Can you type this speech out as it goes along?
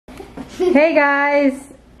Hey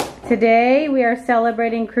guys, today we are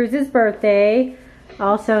celebrating Cruz's birthday,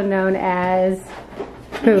 also known as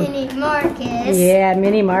who? Mini Marcus. Yeah,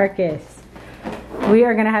 Mini Marcus. We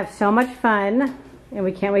are gonna have so much fun, and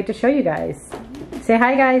we can't wait to show you guys. Say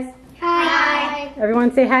hi, guys. Hi.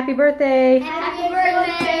 Everyone say happy birthday. Happy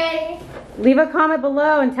birthday. Leave a comment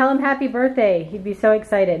below and tell him happy birthday. He'd be so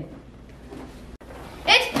excited.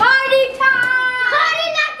 It's party time! Party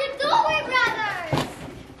at the Dobre Brothers!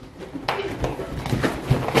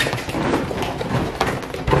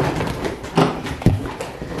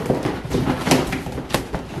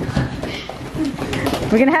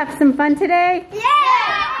 We're gonna have some fun today?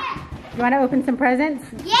 Yeah! You wanna open some presents?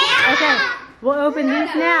 Yeah! Okay, we'll open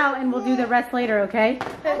these now and we'll do the rest later, okay?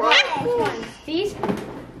 These?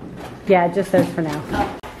 Yeah, just those for now.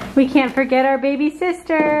 Oh. We can't forget our baby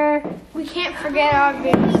sister. We can't forget our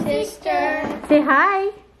baby sister. Say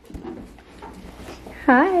hi.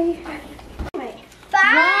 Hi. 1,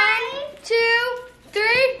 2,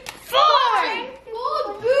 3, 4.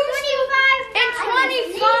 Gold boost and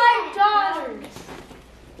 $25.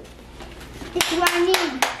 This is what I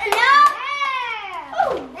need. No.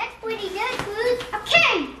 Oh, that's pretty good, Cruz.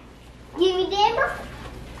 Okay. Give me Denver.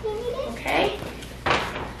 Okay.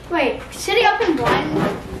 Wait, should he open one?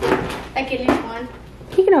 Like at least one?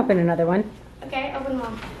 He can open another one. Okay, open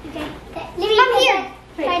one. Okay. I'm here.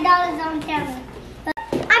 $5 on camera.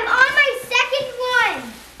 I'm on my second one.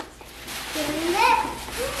 Doing it.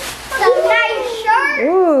 Some nice shirt.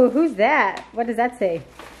 Ooh, who's that? What does that say?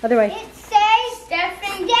 Other way. It says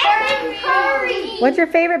Stephen Curry. What's your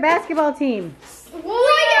favorite basketball team? Royals.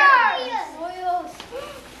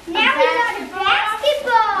 Now we got a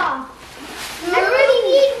basketball. I really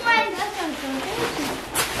need one.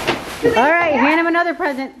 All right, hand him another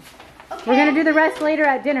present. Okay. We're gonna do the rest later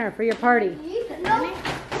at dinner for your party. No.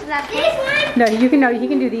 This one? No, you can. No, he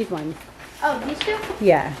can do these ones. Oh, these two?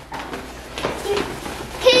 Yeah.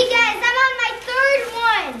 Hey guys, I'm on my third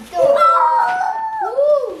one.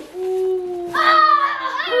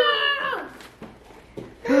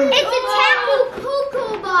 It's a Taco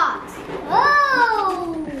Cocoa box.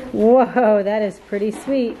 Oh. Whoa, that is pretty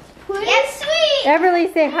sweet. It's sweet. Everly,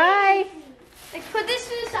 say hi. Like, put this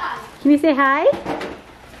to the side. Can you say hi?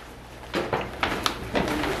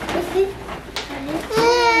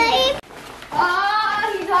 Hi. Oh,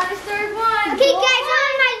 he's on his third one. Okay, guys, I'm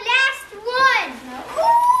on my last one.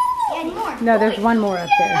 Yeah, any more? No, there's one more up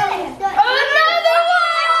there. Another one!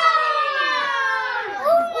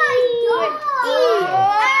 Oh my God!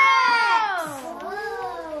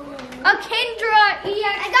 A Kendra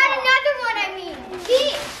EX. I got another one, I mean.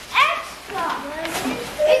 Extra.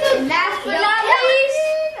 Last but not least.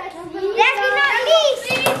 Last but not least.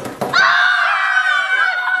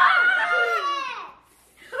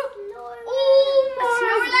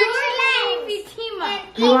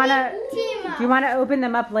 Do you wanna open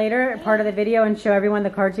them up later, part of the video, and show everyone the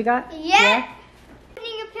cards you got? Yeah.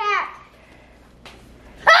 Opening a pack.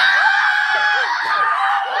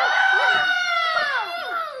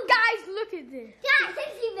 Guys, look at this.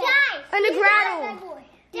 Guys. And a grotto.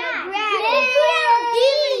 Yeah.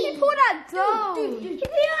 He pulled out those. He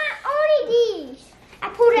pulled out only these. I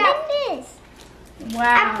pulled out this.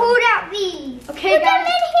 Wow. I pulled out these. Okay, guys.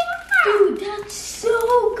 Dude, that's so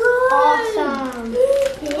good. Awesome.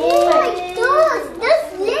 Oh my gosh, that's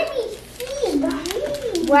let me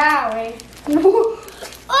see. Wow.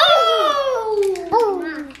 Oh!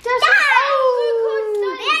 That's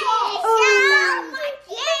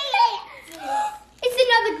it's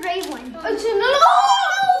another gray one. It's another.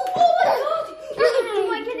 Oh my God. Do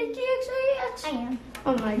I get a GX or EX? I am.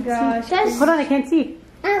 Oh my gosh. Hold on, I can't see.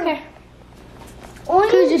 Okay.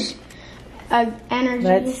 Just energy.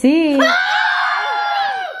 Let's see.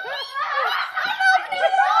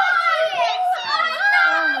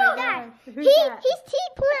 His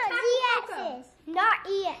teeth put out GXs, not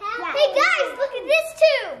EX. Hey guys, look at this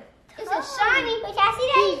too. It's a shiny. Wait, can I see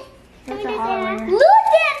that?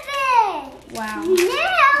 Look at this. Wow.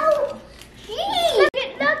 Now, look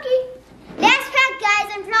at Lucky. Last pack, guys.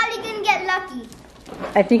 I'm probably gonna get lucky.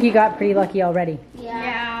 I think you got pretty lucky already.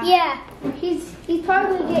 Yeah. He's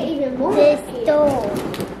probably gonna get even more. This door.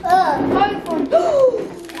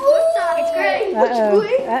 It's gray. Uh-oh.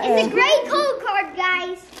 It's a gray code card,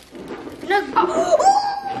 guys. Another one.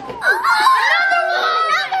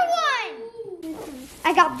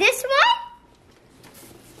 I got this one.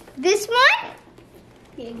 This one.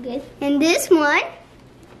 Yeah, good. And this one.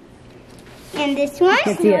 And this one.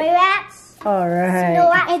 All right.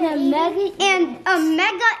 And a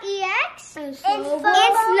Mega EX. And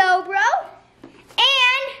Slowbro.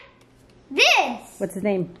 And this. What's his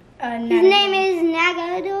name? His name is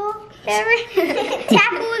Nagado.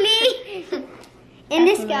 Tapuli. And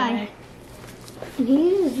this guy.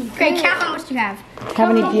 Great, count how much you have. How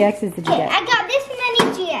many GXs did you get? I got this many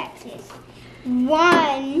GXs.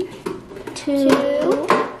 1, 2,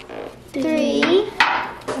 3, 4,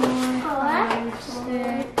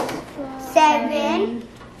 7,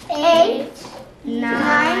 8,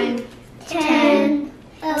 9, 10,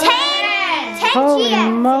 10 Holy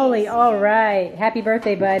GXs. moly. All right. Happy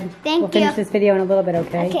birthday, bud. Thank We'll finish you. this video in a little bit,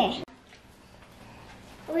 okay? Okay.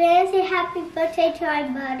 We're going to say happy birthday to our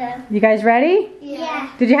mother. You guys ready? Yeah.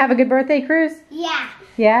 Did you have a good birthday, Cruz? Yeah.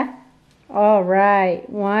 Yeah? All right.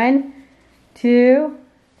 1, 2,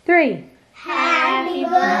 3. Happy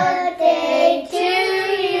birthday to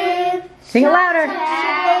you. Sing it louder.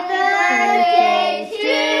 Happy birthday to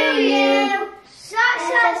you.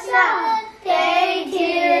 Thank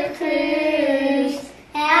you, Cruz.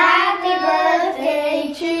 Happy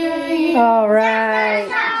birthday to you. All right.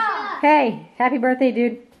 Hey, happy birthday,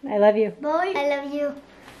 dude. I love you. Boy, I love you.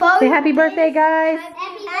 Say happy birthday, guys.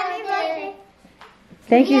 Happy birthday.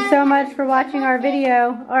 Thank you so much for watching our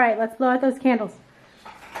video. All right, let's blow out those candles.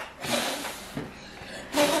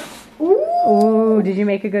 Ooh, did you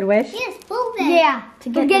make a good wish? Yes, both. Yeah,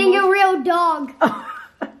 we're getting a real dog.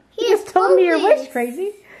 You just told me your wish,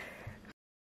 crazy.